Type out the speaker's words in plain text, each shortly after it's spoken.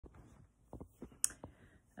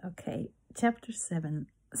Okay, chapter 7,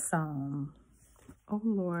 Psalm. O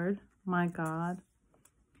Lord, my God,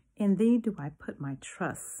 in thee do I put my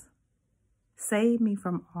trust. Save me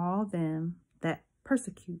from all them that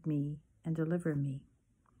persecute me and deliver me,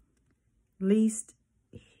 lest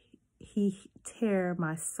he tear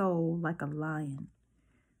my soul like a lion,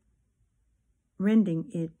 rending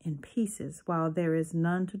it in pieces while there is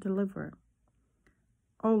none to deliver.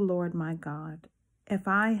 O Lord my God, if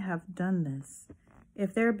I have done this,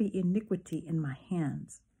 if there be iniquity in my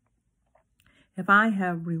hands, if I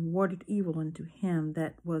have rewarded evil unto him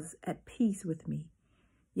that was at peace with me,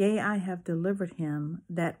 yea, I have delivered him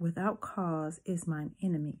that without cause is mine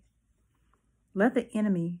enemy. Let the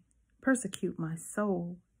enemy persecute my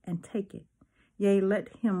soul and take it. Yea, let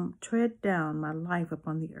him tread down my life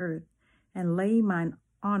upon the earth, and lay mine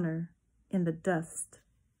honor in the dust.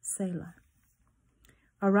 Selah.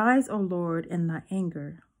 Arise, O Lord, in thy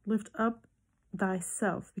anger. Lift up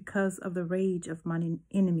thyself because of the rage of mine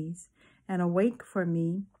enemies, and awake for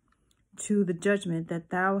me to the judgment that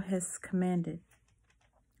thou hast commanded.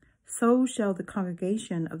 So shall the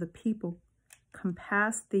congregation of the people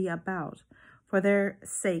compass thee about. For their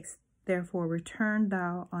sakes, therefore, return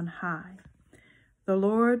thou on high. The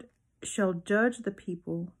Lord shall judge the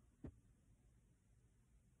people.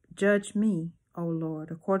 Judge me, O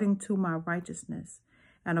Lord, according to my righteousness,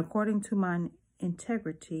 and according to mine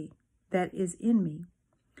integrity that is in me.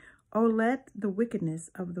 O let the wickedness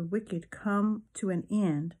of the wicked come to an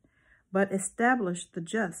end, but establish the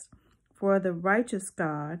just. For the righteous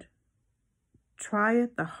God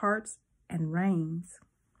trieth the hearts and reins.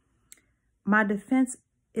 My defense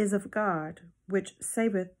is of God, which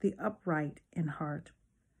saveth the upright in heart.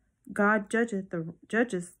 God judgeth the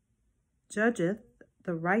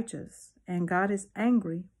righteous, and God is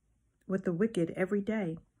angry with the wicked every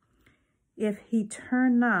day. If he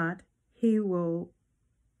turn not, he will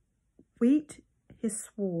whet his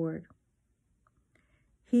sword.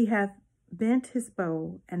 He hath bent his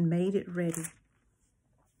bow and made it ready.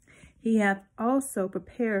 He hath also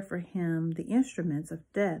prepared for him the instruments of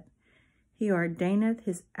death. He ordaineth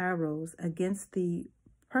his arrows against the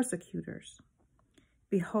persecutors.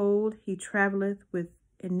 Behold, he travelleth with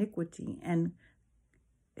iniquity, and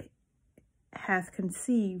hath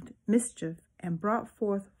conceived mischief, and brought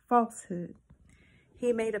forth falsehood.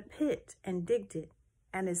 He made a pit and digged it,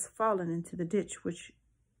 and is fallen into the ditch which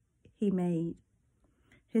he made.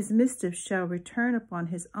 His mischief shall return upon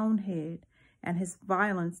his own head, and his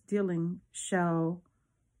violence dealing shall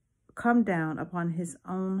come down upon his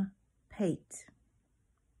own pate.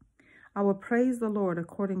 I will praise the Lord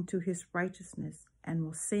according to his righteousness, and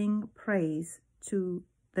will sing praise to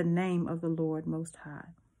the name of the Lord Most High.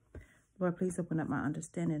 Lord, please open up my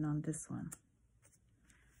understanding on this one.